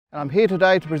And I'm here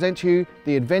today to present to you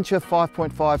the Adventure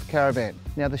 5.5 Caravan.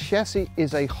 Now the chassis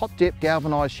is a hot dip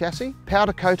galvanised chassis,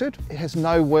 powder coated, it has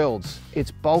no welds.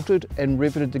 It's bolted and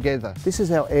riveted together. This is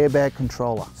our airbag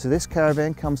controller. So this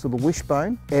caravan comes with a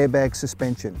wishbone airbag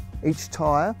suspension. Each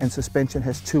tyre and suspension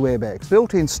has 2 airbags.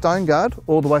 Built-in stone guard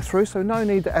all the way through, so no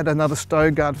need to add another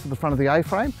stone guard for the front of the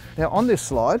A-frame. Now on this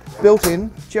slide,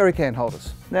 built-in jerry can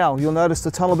holders. Now you'll notice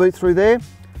the tunnel boot through there,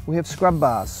 we have scrub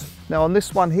bars. Now on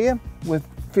this one here, we've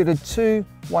fitted 2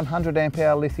 100 amp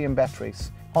hour lithium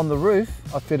batteries. On the roof,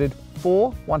 I fitted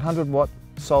 4 100 watt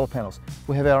solar panels.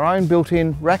 We have our own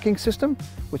built-in racking system,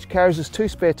 which carries us 2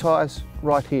 spare tyres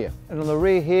right here. And on the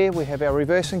rear here, we have our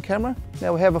reversing camera.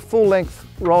 Now we have a full length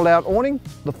roll-out awning.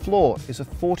 The floor is a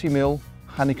 40mm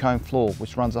honeycomb floor,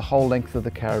 which runs the whole length of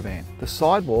the caravan. The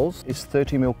side walls is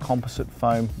 30mm composite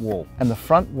foam wall, and the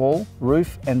front wall,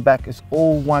 roof and back is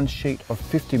all one sheet of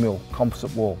 50mm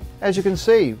composite wall. As you can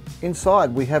see,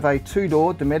 inside we have a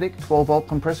 2-door Dometic 12-volt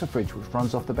compressor fridge, which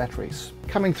runs off the batteries.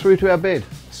 Coming through to our bed,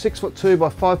 6'2" by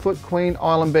 5' queen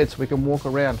island bed, so we can walk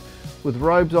around with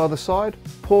robes either side,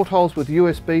 portholes with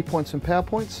USB points and power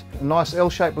points, a nice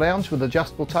L-shaped lounge with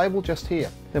adjustable table just here.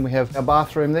 Then we have our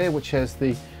bathroom there, which has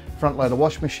the front loader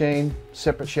wash machine,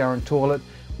 separate shower and toilet,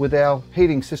 with our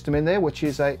heating system in there, which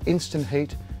is a instant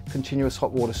heat continuous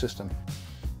hot water system.